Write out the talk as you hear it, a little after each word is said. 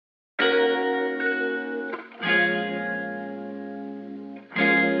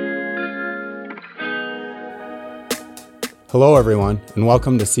Hello, everyone, and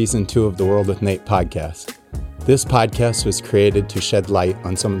welcome to Season 2 of the World with Nate podcast. This podcast was created to shed light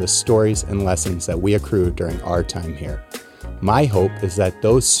on some of the stories and lessons that we accrued during our time here. My hope is that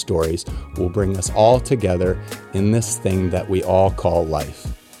those stories will bring us all together in this thing that we all call life.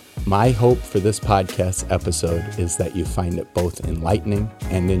 My hope for this podcast episode is that you find it both enlightening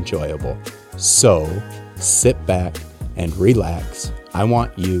and enjoyable. So, sit back and relax. I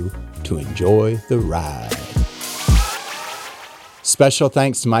want you to enjoy the ride. Special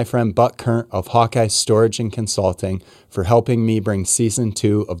thanks to my friend Buck Kern of Hawkeye Storage and Consulting for helping me bring Season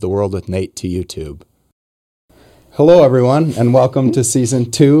 2 of The World with Nate to YouTube. Hello, everyone, and welcome to Season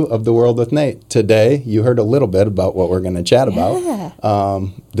 2 of The World with Nate. Today, you heard a little bit about what we're going to chat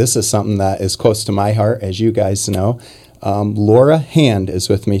about. This is something that is close to my heart, as you guys know. Laura Hand is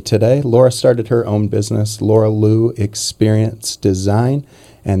with me today. Laura started her own business, Laura Lou Experience Design,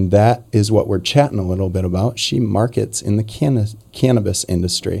 and that is what we're chatting a little bit about. She markets in the cannabis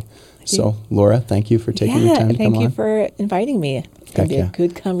industry. So, Laura, thank you for taking your time to come on. Thank you for inviting me. It's going to be a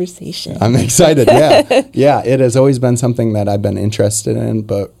good conversation. I'm excited, Yeah, it has always been something that I've been interested in,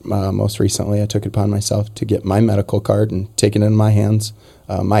 but most recently I took it upon myself to get my medical card and take it in my hands,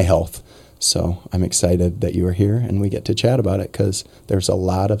 my health. So I'm excited that you are here and we get to chat about it because there's a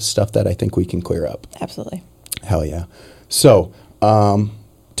lot of stuff that I think we can clear up. Absolutely. Hell yeah. So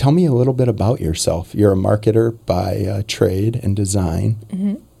tell me a little bit about yourself. You're a marketer by trade and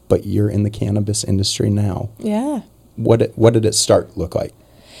design, but you're in the cannabis industry now. Yeah. What did it look like?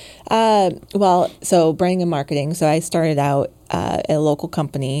 So branding and marketing. So I started out at a local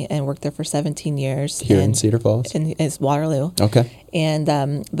company and worked there for 17 years. Here in Cedar Falls? It's Waterloo. Okay. And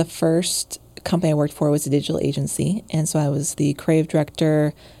the first company I worked for was a digital agency. And so I was the creative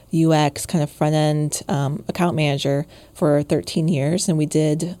director, UX, kind of front-end account manager for 13 years. And we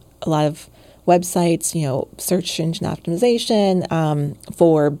did a lot of websites, search engine optimization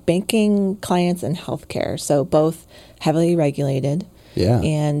for banking clients and healthcare. So both heavily regulated. Yeah.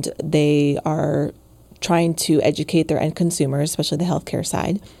 And they are trying to educate their end consumers, especially the healthcare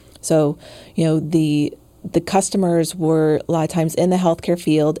side. So, the customers were a lot of times in the healthcare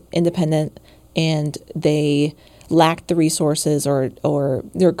field, independent, and they lacked the resources or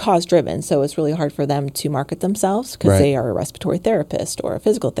they're cause driven. So it's really hard for them to market themselves because they are a respiratory therapist or a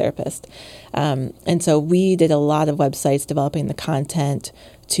physical therapist. And so we did a lot of websites developing the content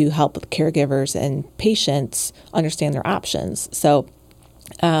to help with caregivers and patients understand their options. So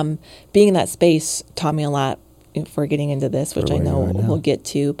being in that space taught me a lot for getting into this, which I know we'll get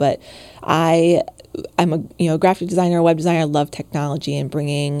to. But I'm a graphic designer, a web designer. I love technology and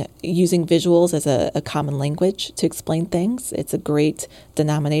using visuals as a common language to explain things. It's a great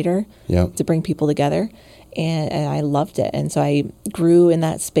denominator to bring people together. And I loved it. And so I grew in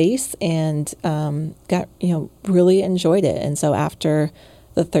that space and got, really enjoyed it. And so after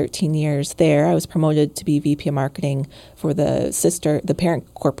the 13 years there, I was promoted to be VP of marketing for the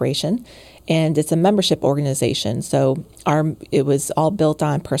parent corporation. And it's a membership organization. So it was all built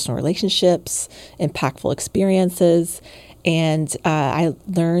on personal relationships, impactful experiences. And I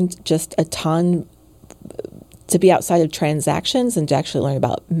learned just a ton to be outside of transactions and to actually learn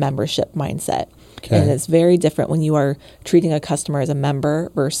about membership mindset. Okay. And it's very different when you are treating a customer as a member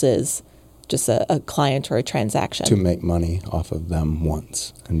versus just a client or a transaction. To make money off of them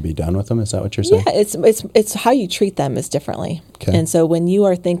once and be done with them? Is that what you're saying? Yeah, it's how you treat them is differently. Okay. And so when you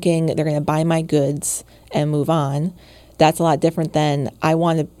are thinking they're going to buy my goods and move on, that's a lot different than I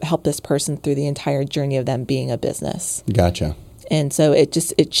want to help this person through the entire journey of them being a business. Gotcha. And so it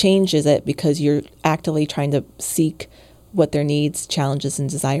changes it because you're actively trying to seek what their needs, challenges, and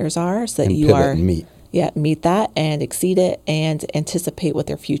desires are so that you are meet that and exceed it and anticipate what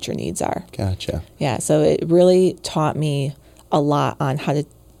their future needs are. Gotcha. Yeah, so it really taught me a lot on how to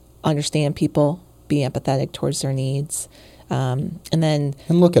understand people, be empathetic towards their needs, and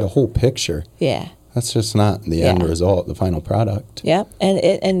look at a whole picture. Yeah. That's just not the end result, the final product. Yeah,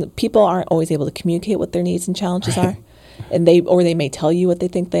 and people aren't always able to communicate what their needs and challenges are, and they may tell you what they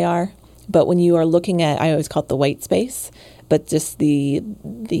think they are. But when you are looking at, I always call it the white space, but just the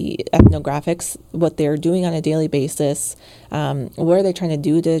ethnographics, what they're doing on a daily basis, what are they trying to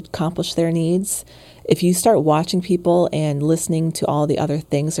do to accomplish their needs? If you start watching people and listening to all the other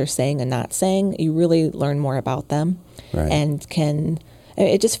things they're saying and not saying, you really learn more about them, and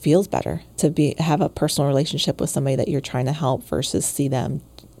it just feels better to have a personal relationship with somebody that you're trying to help versus see them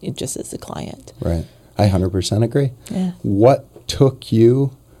just as a client. Right. I 100% agree. Yeah. What took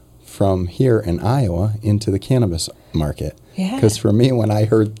you from here in Iowa into the cannabis market? Yeah. Because for me, when I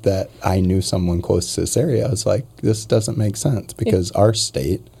heard that I knew someone close to this area, I was like, this doesn't make sense because our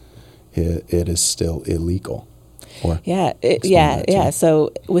state, it is still illegal. Or Yeah, explain that to me.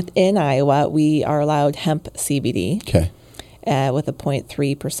 So within Iowa, we are allowed hemp CBD Okay. with a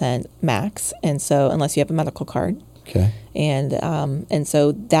 0.3% max, and so unless you have a medical card, Okay. and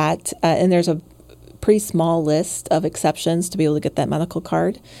so that and there's a pretty small list of exceptions to be able to get that medical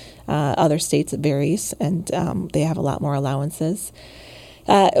card. Other states it varies, and they have a lot more allowances.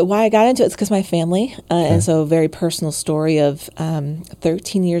 Why I got into it is because my family, and so a very personal story of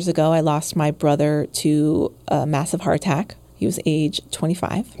 13 years ago, I lost my brother to a massive heart attack. He was age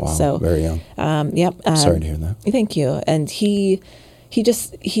 25. Wow. So, Very young. Yep. Sorry to hear that. Thank you. And he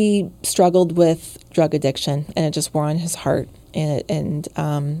struggled with drug addiction, and it just wore on his heart, and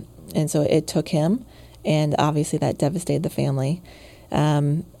so it took him, and obviously that devastated the family.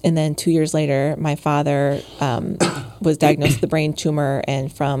 And then 2 years later, my father was diagnosed with a brain tumor,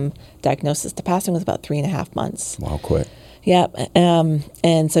 and from diagnosis to passing was about 3.5 months. Wow, quick. Yep.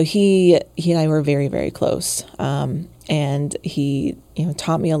 And so he and I were very, very close. And he,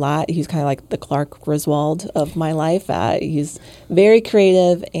 taught me a lot. He was kind of like the Clark Griswold of my life. He's very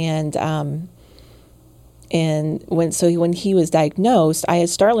creative, and when he was diagnosed, I had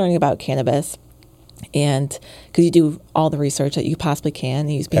started learning about cannabis. And because you do all the research that you possibly can,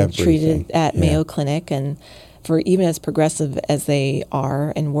 he's being treated at Mayo Clinic, and for even as progressive as they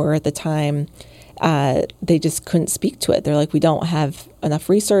are and were at the time, they just couldn't speak to it. They're like, we don't have enough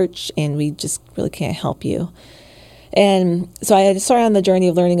research, and we just really can't help you. And so I had started on the journey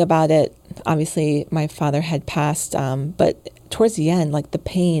of learning about it. Obviously, my father had passed, but towards the end, like the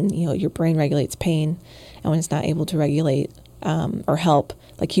pain, your brain regulates pain, and when it's not able to regulate or help,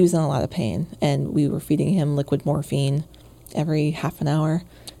 like he was in a lot of pain, and we were feeding him liquid morphine every half an hour,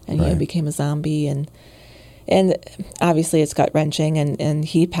 and he became a zombie, and obviously it's gut-wrenching, and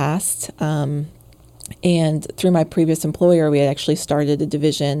he passed. And through my previous employer, we had actually started a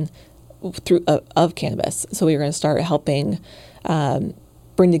division of cannabis, so we were going to start helping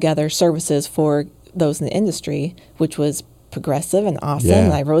bring together services for those in the industry, which was progressive and awesome. Yeah.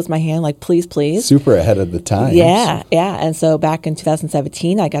 And I rose my hand like, please. Super ahead of the times. Yeah. And so back in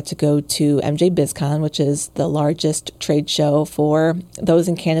 2017, I got to go to MJ BizCon, which is the largest trade show for those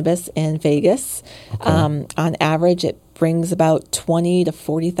in cannabis in Vegas. Okay. On average, it brings about 20 to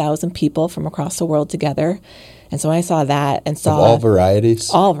 40,000 people from across the world together. And so when I saw that and saw... Of all varieties?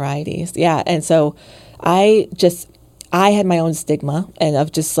 All varieties, yeah. And so I had my own stigma, and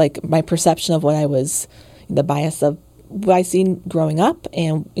of just like my perception of what I was, the bias of what I seen growing up,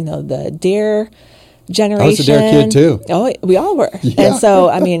 and the dare generation. I was a dare kid too. Oh, we all were. Yeah. And so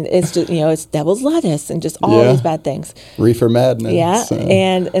I mean, it's just it's devil's lettuce and just all these bad things. Reefer madness. Yeah,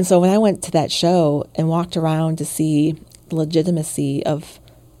 and so when I went to that show and walked around to see the legitimacy of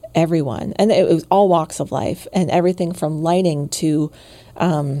everyone, and it was all walks of life, and everything from lighting to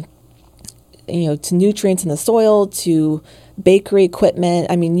to nutrients in the soil, to bakery equipment.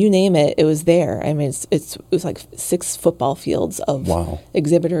 I mean, you name it, it was there. I mean, it was like 6 football fields of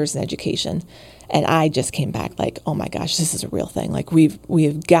exhibitors and education. And I just came back like, oh my gosh, this is a real thing. Like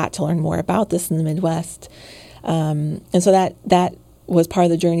we've got to learn more about this in the Midwest. And so that was part of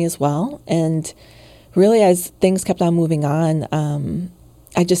the journey as well. And really, as things kept on moving on,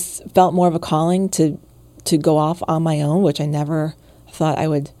 I just felt more of a calling to go off on my own, which I never thought I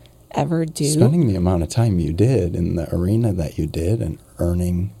would ever do. Spending the amount of time you did in the arena that you did and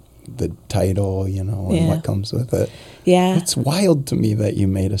earning the title, and what comes with it. Yeah. It's wild to me that you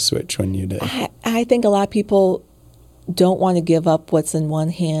made a switch when you did. I think a lot of people don't want to give up what's in one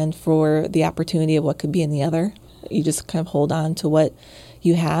hand for the opportunity of what could be in the other. You just kind of hold on to what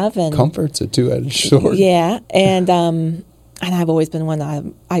you have. And comfort's a two-edged sword. Yeah. And I've always been one that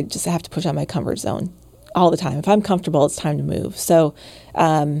I just have to push out my comfort zone all the time. If I'm comfortable, it's time to move. So,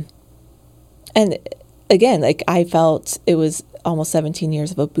 and again, like I felt it was almost 17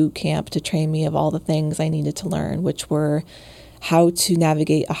 years of a boot camp to train me of all the things I needed to learn, which were how to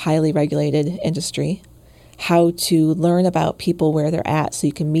navigate a highly regulated industry, how to learn about people where they're at so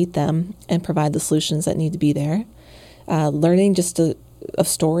you can meet them and provide the solutions that need to be there, learning just of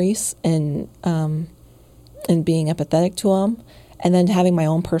stories and being empathetic to them, and then having my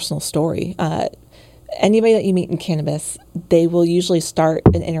own personal story. Anybody that you meet in cannabis, they will usually start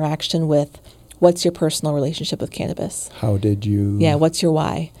an interaction with, what's your personal relationship with cannabis? How did you... Yeah, what's your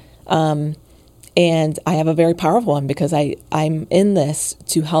why? And I have a very powerful one because I'm in this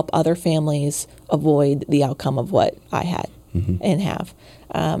to help other families avoid the outcome of what I had and have.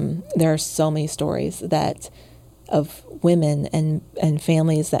 There are so many stories of women and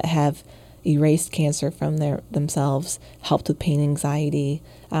families that have erased cancer from themselves, helped with pain, anxiety,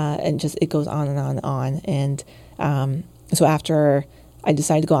 and just it goes on and on and on. And so after I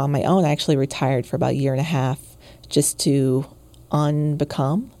decided to go on my own, I actually retired for about a year and a half just to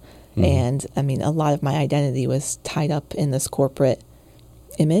unbecome. And I mean, a lot of my identity was tied up in this corporate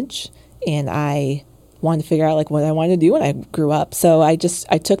image, and I wanted to figure out like what I wanted to do when I grew up. So I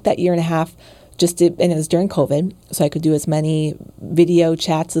took that year and a half and it was during COVID, so I could do as many video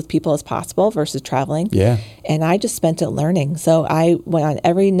chats with people as possible versus traveling. Yeah. And I just spent it learning. So I went on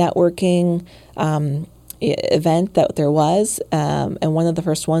every networking event that there was, and one of the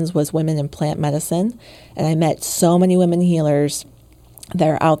first ones was Women in Plant Medicine. And I met so many women healers that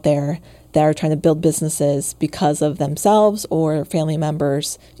are out there that are trying to build businesses because of themselves or family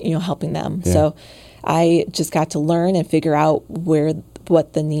members, helping them. Yeah. So I just got to learn and figure out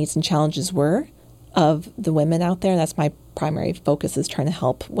what the needs and challenges were of the women out there. And that's my primary focus, is trying to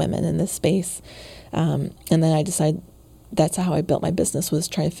help women in this space. And then I decided that's how I built my business, was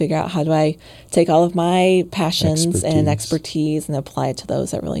trying to figure out how do I take all of my passions and expertise and apply it to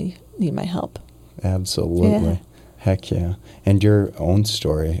those that really need my help. Absolutely. Yeah. Heck yeah. And your own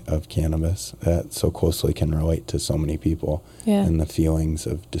story of cannabis that so closely can relate to so many people, and the feelings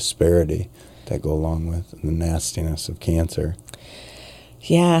of disparity that go along with the nastiness of cancer.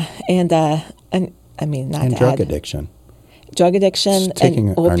 Yeah. And I mean, not and to drug add, addiction. Drug addiction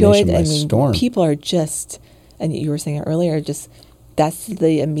and opioid. I mean, people are just, and you were saying it earlier, just that's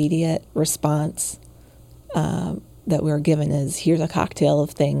the immediate response that we were given is, here's a cocktail of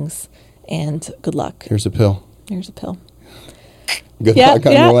things and good luck. Here's a pill. Here's a pill. Good luck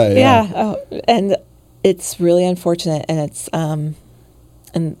on your way. Yeah. Oh, and it's really unfortunate, and it's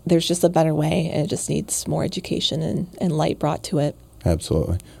and there's just a better way, and it just needs more education and light brought to it.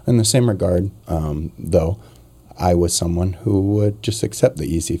 Absolutely. In the same regard, though, I was someone who would just accept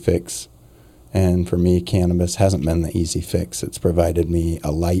the easy fix. And for me, cannabis hasn't been the easy fix. It's provided me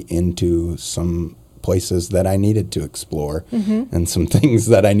a light into some places that I needed to explore, and some things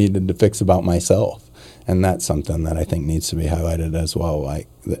that I needed to fix about myself. And that's something that I think needs to be highlighted as well. Like,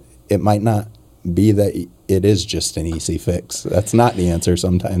 it might not be that it is just an easy fix. That's not the answer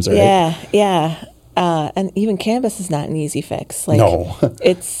sometimes, right? Yeah. And even cannabis is not an easy fix. Like, no.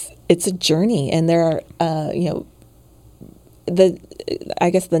 it's a journey, and there are, I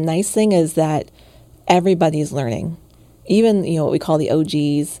guess the nice thing is that everybody's learning. Even, what we call the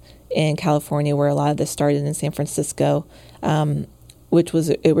OGs in California, where a lot of this started in San Francisco, which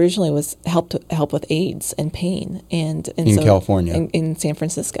was originally was help with AIDS and pain, and in California, in San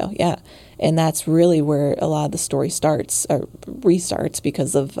Francisco, yeah, and that's really where a lot of the story starts or restarts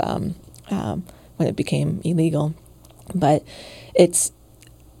because of when it became illegal. But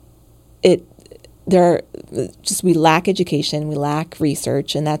we lack education, we lack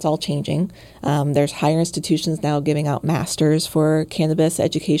research, and that's all changing. There's higher institutions now giving out masters for cannabis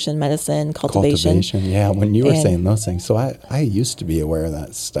education, medicine, cultivation. Yeah, when you were saying those things, so I used to be aware of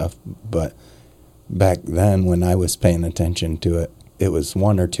that stuff, but back then when I was paying attention to it, it was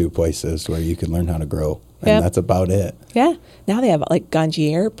one or two places where you could learn how to grow, and that's about it. Yeah. Now they have like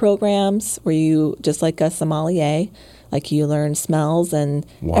ganjier programs where you, just like a sommelier, like you learn smells and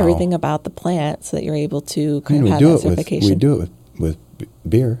everything about the plant, so that you're able to kind of have that certification. We do it with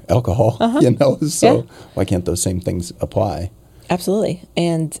beer, alcohol, so why can't those same things apply? Absolutely.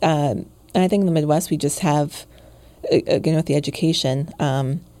 And I think in the Midwest, we just have, again, with the education,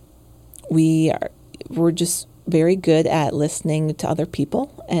 we're just very good at listening to other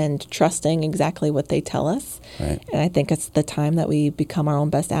people and trusting exactly what they tell us. Right. And I think it's the time that we become our own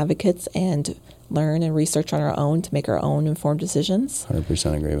best advocates and learn and research on our own to make our own informed decisions.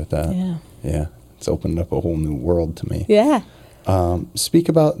 100% agree with that. Yeah. It's opened up a whole new world to me. Yeah. Speak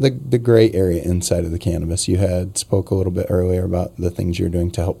about the gray area inside of the cannabis. You had spoke a little bit earlier about the things you're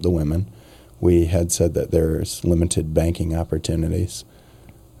doing to help the women. We had said that there's limited banking opportunities.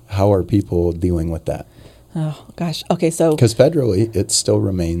 How are people dealing with that? Oh, gosh. Okay, so... Because federally, it still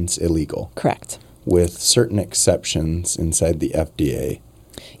remains illegal. Correct. With certain exceptions inside the FDA.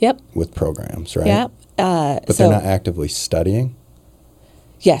 Yep. With programs, right? Yep. But they're not actively studying?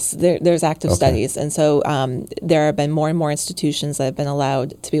 Yes, there's active studies. And so there have been more and more institutions that have been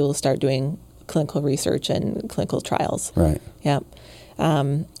allowed to be able to start doing clinical research and clinical trials. Right. Yep.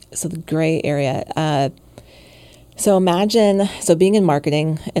 So the gray area. So imagine, being in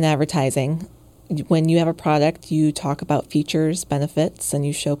marketing and advertising, when you have a product, you talk about features, benefits, and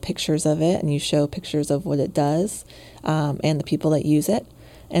you show pictures of it, and you show pictures of what it does, and the people that use it.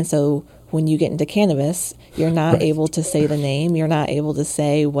 And so when you get into cannabis, you're not able to say the name, you're not able to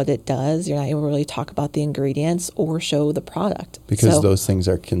say what it does, you're not able to really talk about the ingredients or show the product. Because those things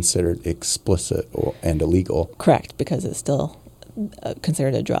are considered explicit and illegal. Correct, because it's still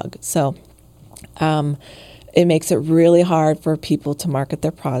considered a drug. So it makes it really hard for people to market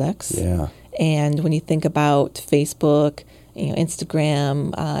their products. Yeah. And when you think about Facebook,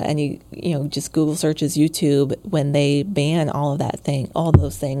 Instagram, any, just Google searches, YouTube, when they ban all of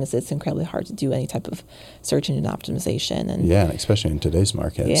those things, it's incredibly hard to do any type of search engine optimization. And yeah, especially in today's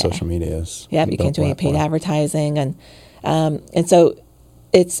market, social media is you can't do any paid advertising, and so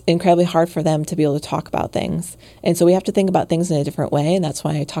it's incredibly hard for them to be able to talk about things. And so we have to think about things in a different way, and that's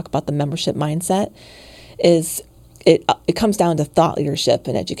why I talk about the membership mindset. Is it comes down to thought leadership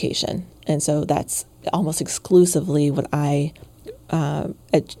and education, and so that's almost exclusively what I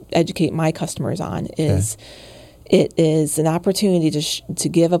educate my customers on. Is it is an opportunity to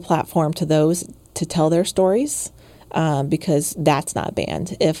give a platform to those to tell their stories, because that's not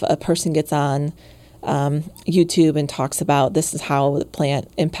banned. If a person gets on YouTube and talks about this is how the plant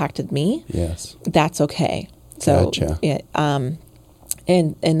impacted me, yes, that's okay. So gotcha.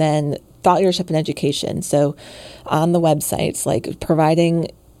 And then thought leadership and education. So on the websites, like providing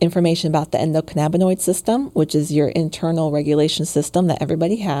information about the endocannabinoid system, which is your internal regulation system that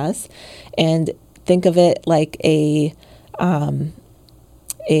everybody has, and think of it like an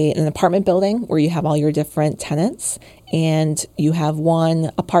apartment building where you have all your different tenants, and you have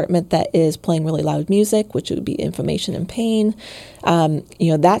one apartment that is playing really loud music, which would be inflammation and pain.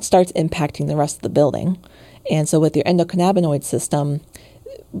 That starts impacting the rest of the building. And so with your endocannabinoid system,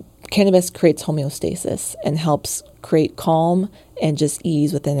 cannabis creates homeostasis and helps create calm and just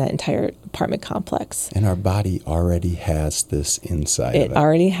ease within that entire apartment complex. And our body already has this inside of it. It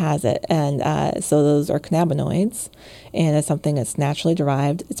already has it. And so those are cannabinoids, and it's something that's naturally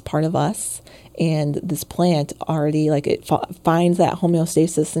derived. It's part of us. And this plant already, it finds that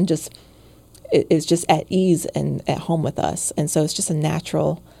homeostasis and is just at ease and at home with us. And so it's just a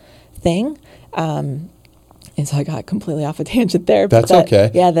natural thing. And so I got completely off a tangent there. That's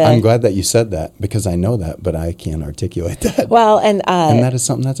okay. Yeah, I'm glad that you said that, because I know that, but I can't articulate that. Well, and that is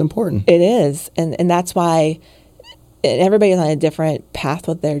something that's important. It is, and that's why everybody is on a different path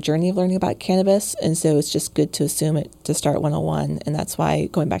with their journey of learning about cannabis, and so it's just good to assume it to start 101, and that's why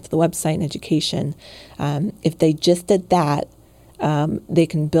going back to the website and education, if they just did that, they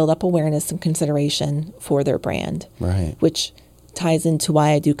can build up awareness and consideration for their brand, right? Which ties into why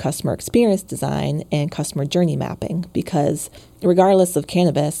I do customer experience design and customer journey mapping, because regardless of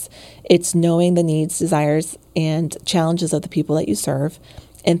cannabis, it's knowing the needs, desires, and challenges of the people that you serve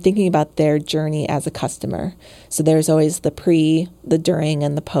and thinking about their journey as a customer. So there's always the pre, the during,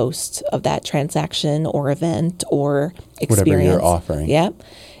 and the post of that transaction or event or experience. Whatever you're offering. Yeah.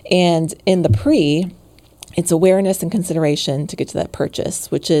 And in the pre, it's awareness and consideration to get to that purchase,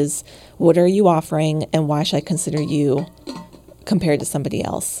 which is what are you offering and why should I consider you compared to somebody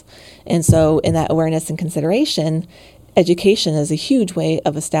else? And so in that awareness and consideration, education is a huge way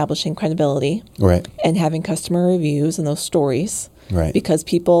of establishing credibility, right, and having customer reviews and those stories, right, because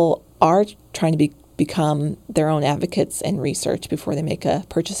people are trying to become their own advocates and research before they make a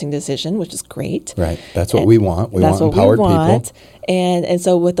purchasing decision, which is great. Right. That's what we want. We want empowered people. And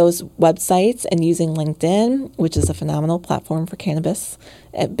so with those websites and using LinkedIn, which is a phenomenal platform for cannabis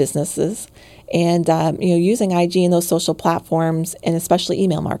businesses, and using IG and those social platforms, and especially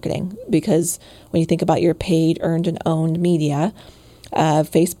email marketing, because when you think about your paid, earned, and owned media,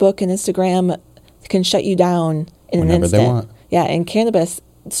 Facebook and Instagram can shut you down in whenever an instant. They want. Yeah, and cannabis,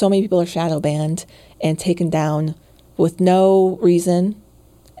 so many people are shadow banned and taken down with no reason,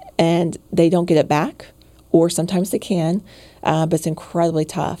 and they don't get it back, or sometimes they can, but it's incredibly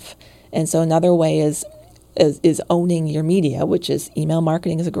tough. And so another way is owning your media, which is email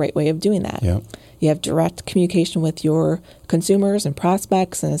marketing is a great way of doing that. Yep. You have direct communication with your consumers and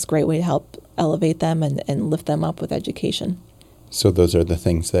prospects, and it's a great way to help elevate them and lift them up with education. So those are the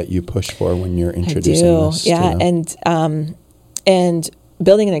things that you push for when you're introducing this. Yeah, and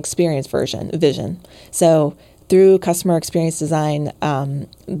building an experience vision. So through customer experience design,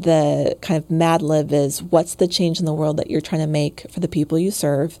 the kind of Mad Lib is what's the change in the world that you're trying to make for the people you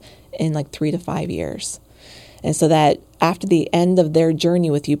serve in 3 to 5 years. And so that after the end of their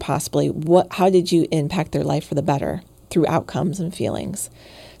journey with you, possibly, how did you impact their life for the better through outcomes and feelings?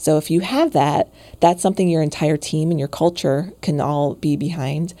 So if you have that, that's something your entire team and your culture can all be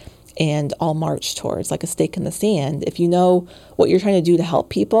behind and all march towards, like a stake in the sand. If you know what you're trying to do to help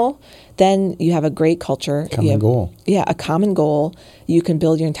people, then you have a great culture. Common goal. Yeah, a common goal. You can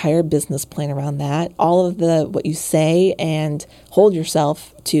build your entire business plan around that. All of what you say and hold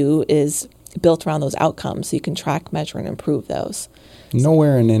yourself to is built around those outcomes, so you can track, measure, and improve those.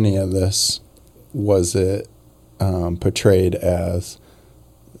 Nowhere in any of this was it portrayed as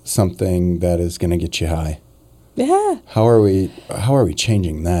something that is going to get you high. Yeah. How are we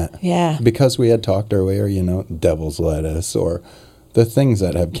changing that? Yeah. Because we had talked earlier, devil's lettuce or the things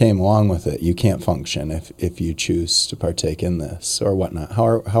that have came along with it, you can't function if you choose to partake in this or whatnot.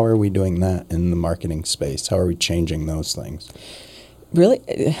 How are we doing that in the marketing space? How are we changing those things? Really,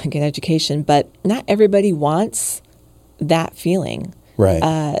 again, education, but not everybody wants that feeling.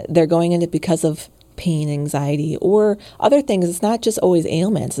 Right. They're going in it because of pain, anxiety, or other things. It's not just always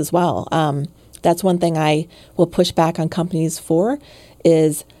ailments as well. That's one thing I will push back on companies for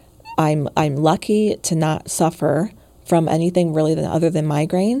is I'm lucky to not suffer from anything really other than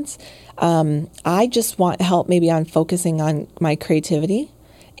migraines. I just want help maybe on focusing on my creativity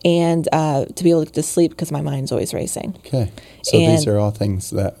and to be able to sleep because my mind's always racing. Okay. So these are all things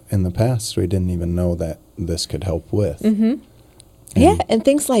that in the past we didn't even know that this could help with. Mm-hmm. Yeah, and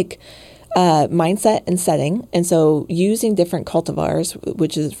things like mindset and setting. And so using different cultivars,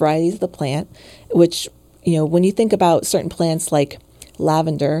 which is varieties of the plant, which, when you think about certain plants like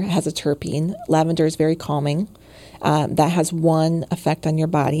lavender has a terpene. Lavender is very calming. That has one effect on your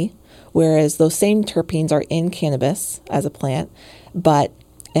body, whereas those same terpenes are in cannabis as a plant, but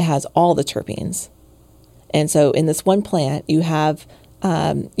it has all the terpenes. And so in this one plant, you have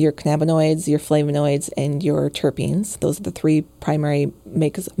your cannabinoids, your flavonoids, and your terpenes. Those are the three primary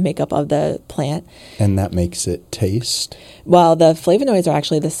makeup of the plant. And that makes it taste? Well, the flavonoids are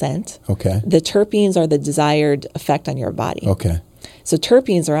actually the scent. Okay. The terpenes are the desired effect on your body. Okay. So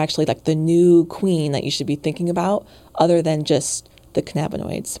terpenes are actually like the new queen that you should be thinking about other than just the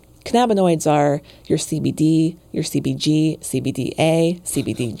cannabinoids. Cannabinoids are your CBD, your CBG, CBDA,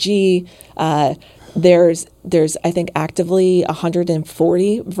 CBDG. There's I think actively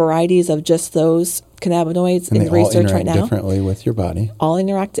 140 varieties of just those cannabinoids in research right now. And they all interact differently with your body. All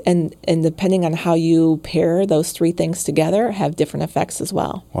interact, and depending on how you pair those three things together, have different effects as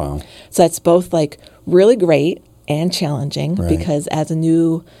well. Wow. So that's both like really great and challenging because as a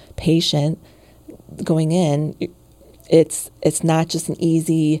new patient going in, it's not just an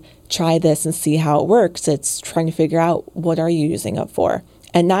easy try this and see how it works. It's trying to figure out what are you using it for,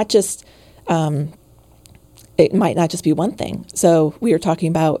 and not just it might not just be one thing. So we were talking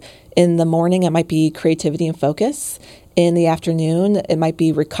about in the morning, it might be creativity and focus. In the afternoon, it might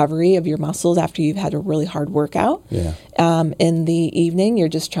be recovery of your muscles after you've had a really hard workout. Yeah. In the evening, you're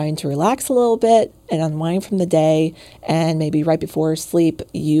just trying to relax a little bit and unwind from the day. And maybe right before sleep,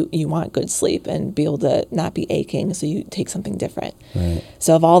 you want good sleep and be able to not be aching, so you take something different. Right.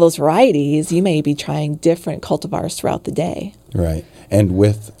 So of all those varieties, you may be trying different cultivars throughout the day. Right. And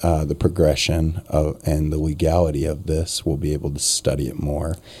with the progression and the legality of this, we'll be able to study it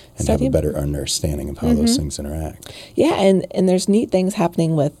more and have a better understanding of how those things interact. Yeah, and there's neat things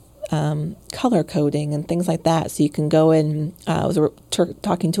happening with color coding and things like that. So you can go in, I was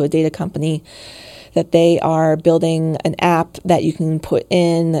talking to a data company that they are building an app that you can put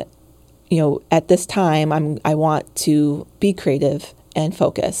in, at this time, I want to be creative and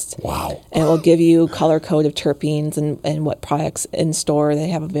focused. Wow. And it will give you color code of terpenes and what products in store they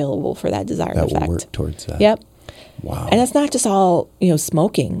have available for that desired effect. That will work towards that. Yep. Wow. And it's not just all,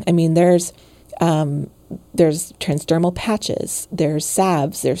 smoking. I mean, there's transdermal patches, there's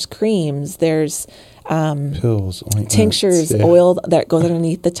salves, there's creams, there's pills, ointments, tinctures, oil that goes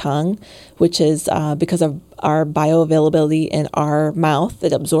underneath the tongue, which is because of our bioavailability in our mouth,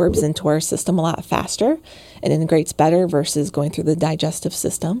 it absorbs into our system a lot faster and integrates better versus going through the digestive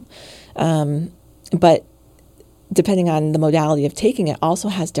system. But depending on the modality of taking it, also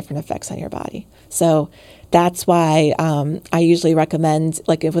has different effects on your body. So that's why I usually recommend,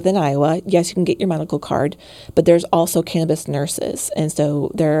 like if within Iowa, yes, you can get your medical card, but there's also cannabis nurses. And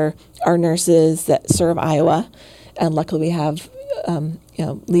so there are nurses that serve Iowa, and luckily we have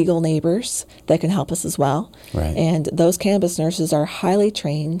legal neighbors that can help us as well. Right. And those cannabis nurses are highly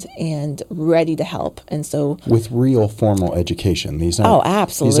trained and ready to help. And so with real formal education, these aren't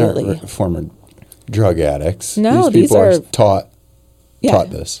absolutely. These aren't former drug addicts. No, these people are taught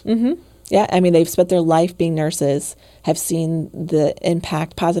this. Mm-hmm. Yeah, I mean, they've spent their life being nurses, have seen the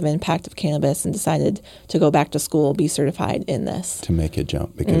positive impact of cannabis, and decided to go back to school, be certified in this. To make a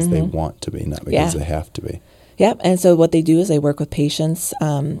jump because they want to be, not because they have to be. Yep, and so what they do is they work with patients.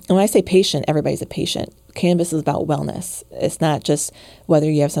 And when I say patient, everybody's a patient. Cannabis is about wellness. It's not just whether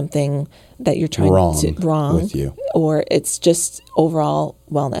you have something that you're trying wrong with you, or it's just overall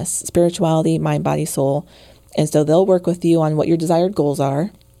wellness, spirituality, mind, body, soul. And so they'll work with you on what your desired goals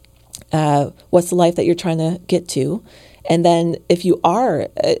are. What's the life that you're trying to get to? And then if you are,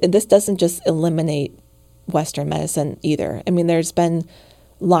 this doesn't just eliminate Western medicine either. I mean, there's been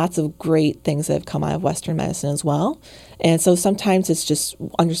lots of great things that have come out of Western medicine as well. And so sometimes it's just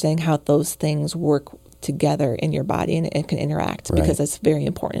understanding how those things work together in your body and it can interact because that's very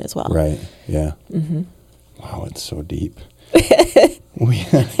important as well. Right, yeah. Mm-hmm. Wow, it's so deep.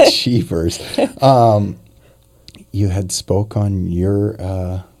 Cheapers. You had spoke on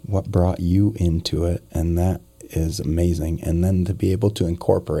your what brought you into it, and that is amazing. And then to be able to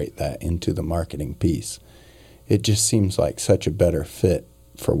incorporate that into the marketing piece, it just seems like such a better fit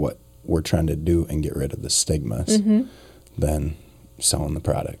for what we're trying to do and get rid of the stigmas than selling the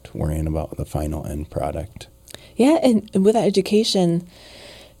product, worrying about the final end product. Yeah, and with that education,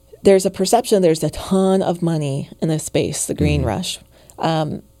 there's a perception there's a ton of money in this space, the green rush,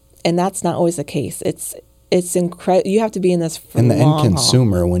 and that's not always the case. It's incredible. You have to be in this for and the long end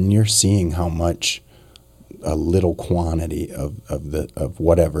consumer, haul. when you're seeing how much a little quantity of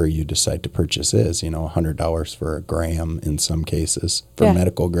whatever you decide to purchase is, $100 for a gram in some cases for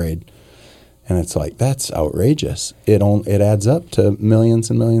medical grade. And it's like, that's outrageous. It adds up to millions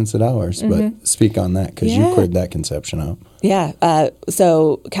and millions of dollars. But speak on that, because you cleared that conception out. Yeah.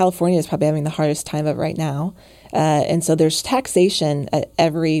 So California is probably having the hardest time of it right now. And so there's taxation at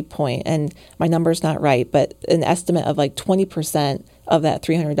every point. And my number's not right, but an estimate of like 20% of that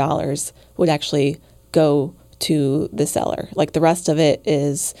 $300 would actually go to the seller. Like the rest of it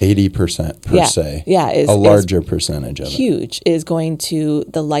is 80% per se. Yeah, a larger percentage of huge is going to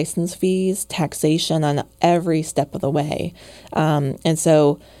the license fees, taxation on every step of the way. And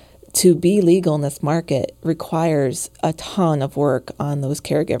so to be legal in this market requires a ton of work on those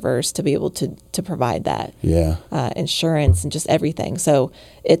caregivers to be able to provide that. Yeah. Insurance and just everything. So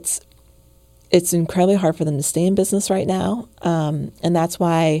it's incredibly hard for them to stay in business right now. And that's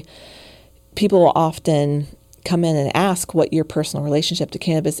why people will often come in and ask what your personal relationship to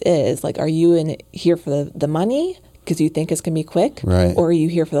cannabis is. Like, are you here for the money because you think it's going to be quick? Right. Or are you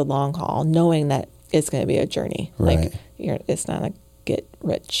here for the long haul, knowing that it's going to be a journey? Right. Like, it's not a get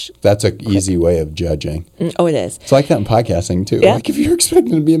rich. That's an easy way of judging. Oh, it is. It's like that in podcasting too. Yeah. Like if you're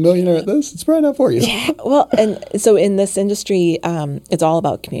expecting to be a millionaire at this, it's probably not for you. Yeah. Well, and so in this industry, it's all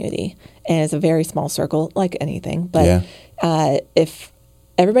about community, and it's a very small circle, like anything. But if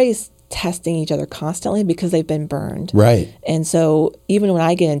everybody's testing each other constantly because they've been burned. Right. And so even when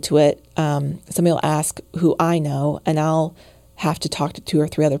I get into it, somebody will ask who I know, and I'll have to talk to 2 or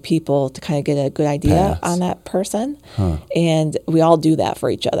 3 other people to kind of get a good idea on that person. And we all do that for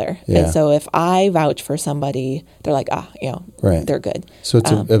each other. Yeah. And so if I vouch for somebody, they're like, right. they're good. So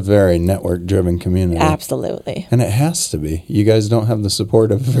it's a very network-driven community. Absolutely. And it has to be. You guys don't have the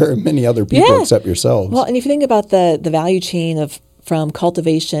support of very many other people except yourselves. Well, and if you think about the value chain from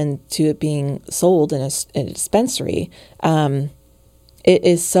cultivation to it being sold in a dispensary, it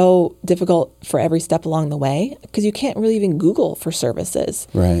is so difficult for every step along the way because you can't really even Google for services.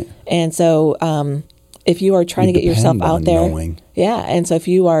 Right. And so if you are trying to get yourself out there, and so if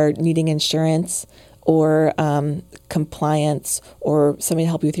you are needing insurance or compliance or somebody to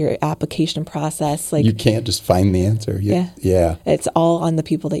help you with your application process, like you can't just find the answer. Yeah. It's all on the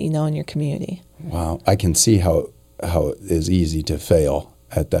people that you know in your community. Wow. I can see how it is easy to fail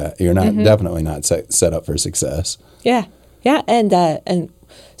at that. You're not definitely not set up for success. Yeah. Yeah, and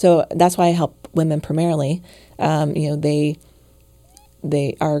so that's why I help women primarily. They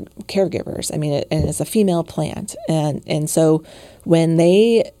are caregivers. I mean, and it's a female plant, and so when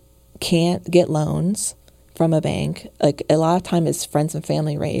they can't get loans from a bank, like a lot of time it's friends and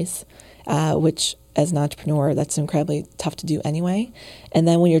family raise, which as an entrepreneur that's incredibly tough to do anyway. And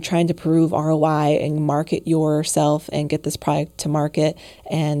then when you're trying to prove ROI and market yourself and get this product to market,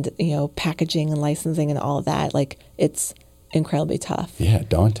 and packaging and licensing and all of that, like it's incredibly tough. Yeah,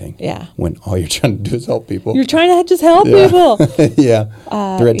 daunting. Yeah. When all you're trying to do is help people. You're trying to just help people. Yeah.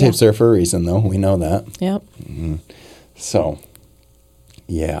 The red tape's there for a reason, though. We know that. Yep. Mm-hmm. So,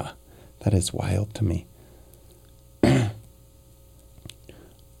 yeah, that is wild to me.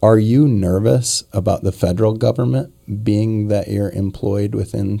 Are you nervous about the federal government being that you're employed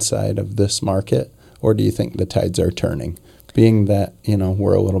inside of this market? Or do you think the tides are turning? Being that,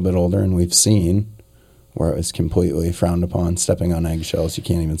 we're a little bit older and we've seen where it was completely frowned upon, stepping on eggshells. You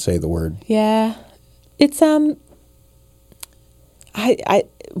can't even say the word. Yeah. It's,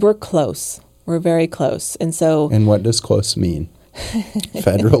 we're close. We're very close. And so. And what does close mean?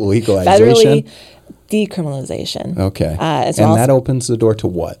 Federal legalization? Federally, decriminalization. Okay. And that opens the door to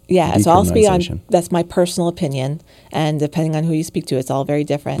what? Yeah. So I'll speak on, that's my personal opinion. And depending on who you speak to, it's all very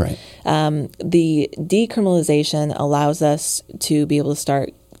different. Right. The decriminalization allows us to be able to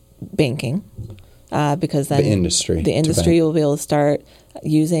start banking. Because then the industry will be able to start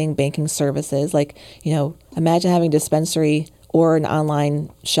using banking services. Like, imagine having a dispensary or an online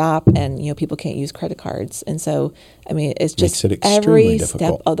shop and, people can't use credit cards. And so, I mean, it's just every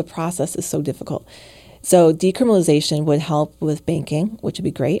step of the process is so difficult. So decriminalization would help with banking, which would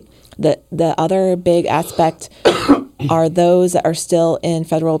be great. The other big aspect are those that are still in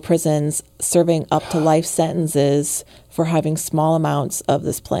federal prisons serving up to life sentences for having small amounts of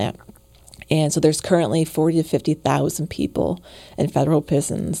this plant. And so there's currently 40 to 50,000 people in federal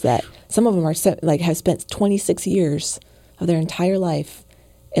prisons that some of them are have spent 26 years of their entire life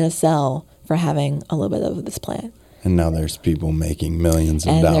in a cell for having a little bit of this plant. And now there's people making millions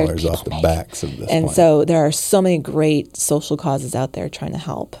of dollars off the backs of this And plant. so there are so many great social causes out there trying to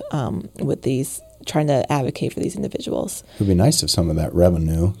help with these, trying to advocate for these individuals. It would be nice if some of that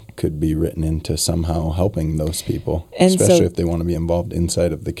revenue could be written into somehow helping those people, And especially if they want to be involved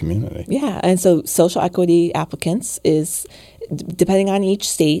inside of the community. Yeah, and so social equity applicants is, depending on each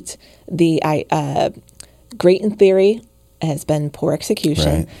state, the great in theory has been poor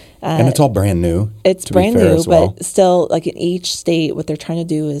execution. Right. And it's all brand new. It's to brand be fair new, as well. but still, like in each state, what they're trying to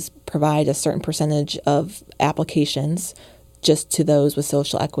do is provide a certain percentage of applications just to those with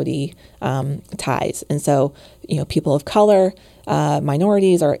social equity ties. And so, people of color,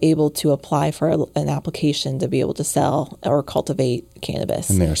 minorities are able to apply for an application to be able to sell or cultivate cannabis.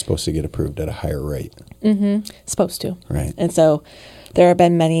 And they're supposed to get approved at a higher rate. Supposed to. Right. And so there have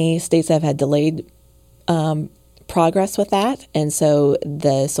been many states that have had delayed progress with that. And so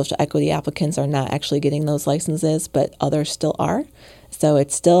the social equity applicants are not actually getting those licenses, but others still are. So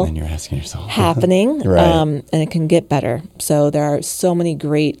it's still And you're asking yourself. happening, Right. And it can get better. So there are so many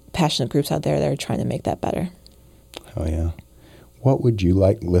great, passionate groups out there that are trying to make that better. Oh, yeah. What would you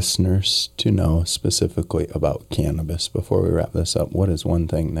like listeners to know specifically about cannabis before we wrap this up? What is one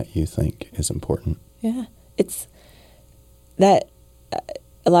thing that you think is important? Yeah, it's that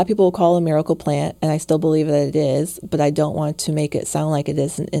a lot of people will call it a miracle plant, and I still believe that it is, but I don't want to make it sound like it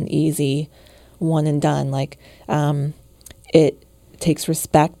isn't an easy one and done. Like, it takes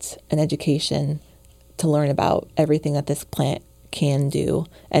respect and education to learn about everything that this plant can do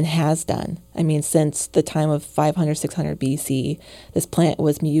and has done. I mean, since the time of 500, 600 BC, this plant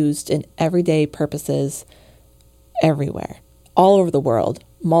was used in everyday purposes everywhere, all over the world,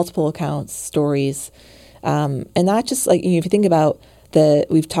 multiple accounts, stories, and not just like, if you think about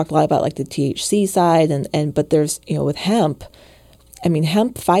we've talked a lot about like the THC side but there's, with hemp, I mean,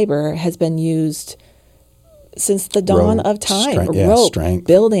 hemp fiber has been used since the dawn of time. Strength.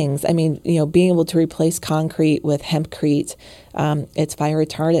 Buildings. I mean, being able to replace concrete with hempcrete. It's fire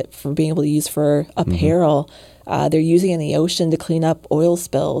retardant for being able to use for apparel. They're using it in the ocean to clean up oil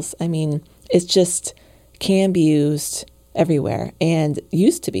spills. I mean, it's just can be used everywhere and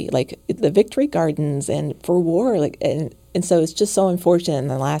used to be like the victory gardens and for war. And so it's just so unfortunate in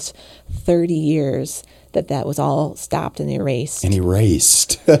the last 30 years that was all stopped and erased.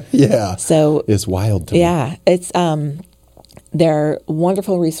 Yeah. So it's wild to me. Yeah. It's there are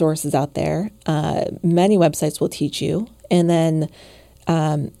wonderful resources out there. Many websites will teach you. And then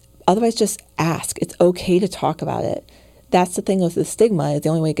otherwise just ask. It's okay to talk about it. That's the thing with the stigma. The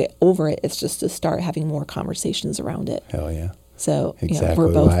only way to get over it is just to start having more conversations around it. Hell yeah. So exactly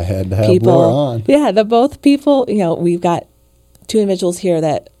we're both why I had to have people, Laura on. Yeah, both people, we've got two individuals here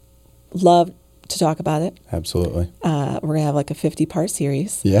that love to talk about it. Absolutely. We're going to have like a 50-part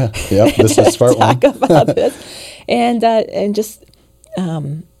series. Yeah. Yep. This is part one. Talk about this. And just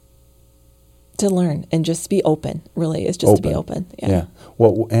to learn and just be open, really. It's just to be open. Yeah.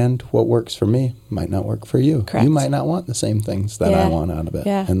 What works for me might not work for you. Correct. You might not want the same things that I want out of it.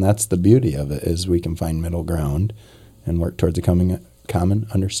 Yeah. And that's the beauty of it is we can find middle ground and work towards a common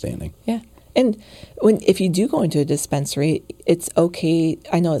understanding. Yeah. And if you do go into a dispensary, it's okay.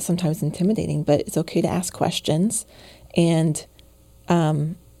 I know it's sometimes intimidating, but it's okay to ask questions and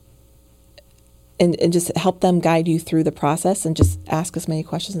just help them guide you through the process and just ask as many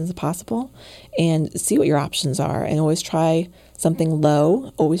questions as possible and see what your options are and always try something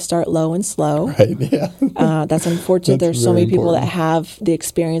low. Always start low and slow. Right, yeah. That's unfortunate. That's There's so very many people that important. have the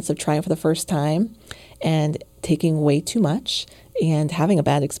experience of trying for the first time and taking way too much and having a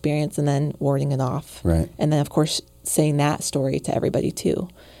bad experience and then warding it off. Right. And then, of course, saying that story to everybody, too.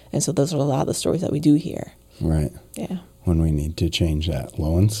 And so those are a lot of the stories that we do hear. Right. Yeah. When we need to change that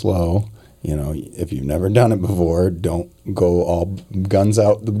low and slow, if you've never done it before, don't go all guns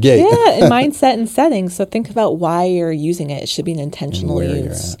out the gate. Yeah, and mindset and settings. So think about why you're using it. It should be an intentional where use.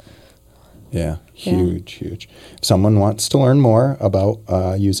 you're at. Yeah, huge. If someone wants to learn more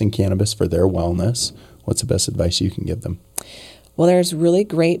about using cannabis for their wellness, what's the best advice you can give them? Well, there's really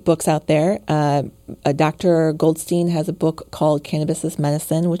great books out there. Dr. Goldstein has a book called Cannabis is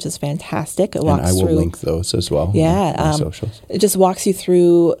Medicine, which is fantastic. It walks and I will through, link those as well. Yeah, on my socials. it just walks you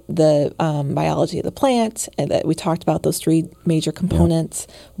through the biology of the plant, and that we talked about those 3 major components,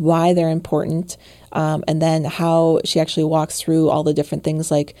 why they're important, and then how she actually walks through all the different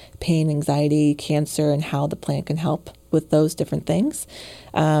things like pain, anxiety, cancer, and how the plant can help with those different things.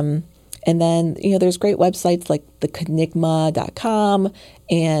 And then, there's great websites like thecanigma.com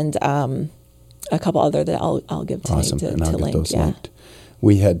and a couple other that I'll give to Awesome. to And I'll get link. those linked.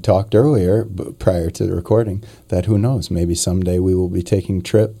 We had talked earlier, prior to the recording, that who knows, maybe someday we will be taking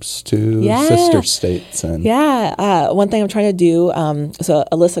trips to sister states. And one thing I'm trying to do, so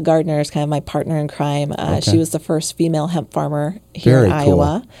Alyssa Gardner is kind of my partner in crime. She was the first female hemp farmer here in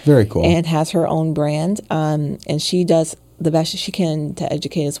Iowa. Very cool. And has her own brand. And she does the best she can to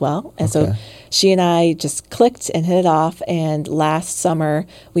educate as well. And so she and I just clicked and hit it off. And last summer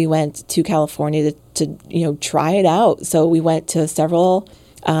we went to California to try it out. So we went to several.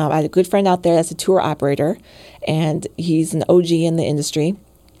 I had a good friend out there that's a tour operator, and he's an OG in the industry.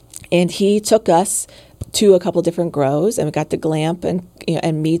 And he took us to a couple different grows, and we got to glamp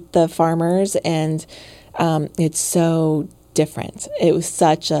and meet the farmers. And it's so different. It was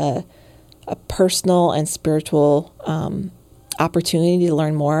such a personal and spiritual opportunity to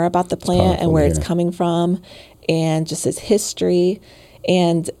learn more about the plant and where it's coming from, and just its history.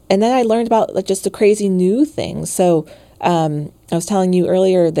 And then I learned about just the crazy new things. So I was telling you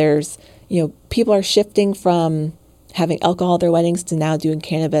earlier, there's people are shifting from having alcohol at their weddings to now doing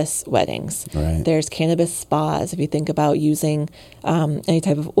cannabis weddings. Right. There's cannabis spas. If you think about using any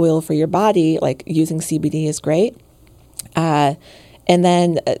type of oil for your body, like using CBD is great. And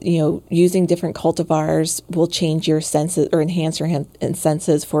then, using different cultivars will change your senses or enhance your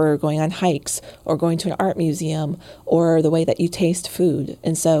senses for going on hikes or going to an art museum or the way that you taste food.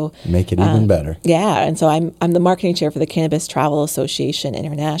 And so make it even better. Yeah. And so I'm the marketing chair for the Cannabis Travel Association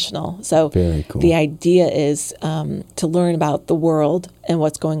International. So very cool. The idea is to learn about the world and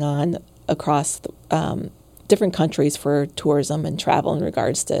what's going on across different countries for tourism and travel in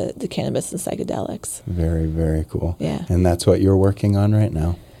regards to the cannabis and psychedelics. Very, very cool. Yeah. And that's what you're working on right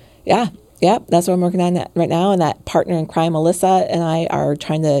now? Yeah. That's what I'm working on right now. And that partner in crime, Melissa, and I are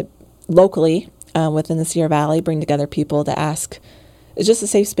trying to locally within the Sierra Valley bring together people to ask. It's just a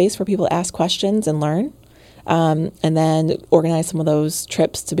safe space for people to ask questions and learn. And then organize some of those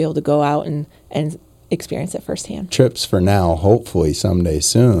trips to be able to go out and experience it firsthand. Trips for now, hopefully someday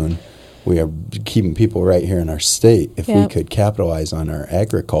soon. We are keeping people right here in our state. If we could capitalize on our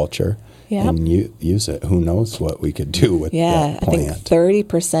agriculture and use it, who knows what we could do with that plant. I think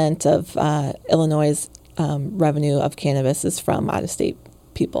 30% of Illinois' revenue of cannabis is from out-of-state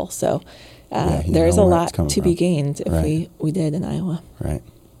people. So there's a lot to be gained if we did in Iowa. Right.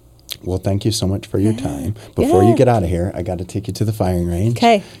 Well, thank you so much for your time. Before you get out of here, I got to take you to the firing range.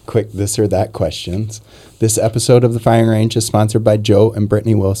 Okay. Quick this or that questions. This episode of the firing range is sponsored by Joe and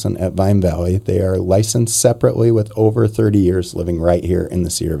Brittany Wilson at Vine Valley. They are licensed separately with over 30 years living right here in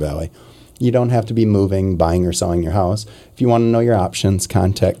the Sierra Valley. You don't have to be moving, buying, or selling your house. If you want to know your options,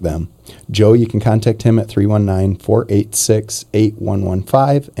 contact them. Joe, you can contact him at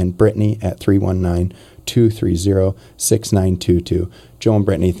 319-486-8115 and Brittany at 319-230-6922. Joe and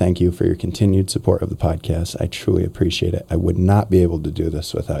Brittany, thank you for your continued support of the podcast. I truly appreciate it. I would not be able to do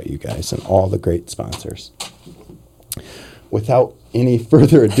this without you guys and all the great sponsors. Without any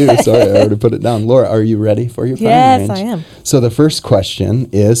further ado, sorry, I already put it down. Laura, are you ready for your firing range? Yes, I am. So the first question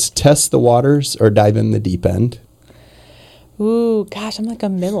is, test the waters or dive in the deep end? Ooh, gosh, I'm like a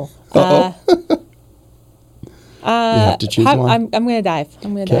middle. You have to choose one. I'm going to dive.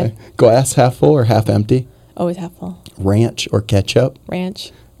 Dive. Glass half full or half empty? Always half full. Ranch or ketchup?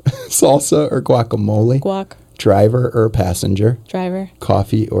 Ranch. Salsa or guacamole? Guac. Driver or passenger? Driver.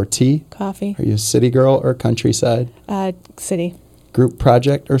 Coffee or tea? Coffee. Are you a city girl or countryside? City. Group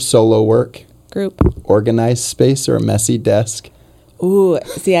project or solo work? Group. Organized space or a messy desk? Ooh,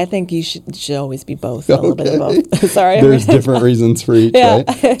 see, I think you should always be both. A little bit of both. Sorry. There's different reasons for each,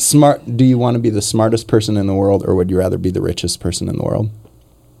 right? Smart. Do you want to be the smartest person in the world, or would you rather be the richest person in the world?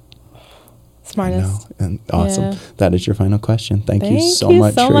 Smartest. And awesome. Yeah. That is your final question. Thank you so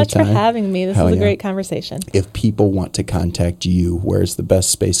much for your time. for having me. This was a great conversation. If people want to contact you, where's the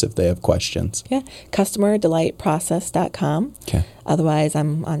best space if they have questions? Yeah. CustomerDelightProcess.com. Okay. Otherwise,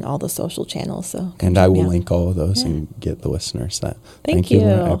 I'm on all the social channels. And I will link all of those and get the listeners that. Thank you.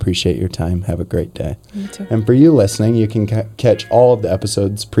 I appreciate your time. Have a great day. You too. And for you listening, you can catch all of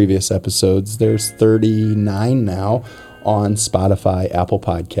the previous episodes. There's 39 now, on Spotify, Apple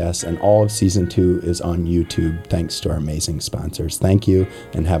Podcasts, and all of season 2 is on YouTube, thanks to our amazing sponsors. Thank you,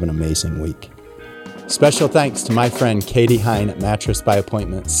 and have an amazing week. Special thanks to my friend Katie Hine at Mattress by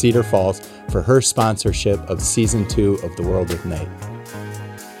Appointment, Cedar Falls, for her sponsorship of season 2 of The World with Nate.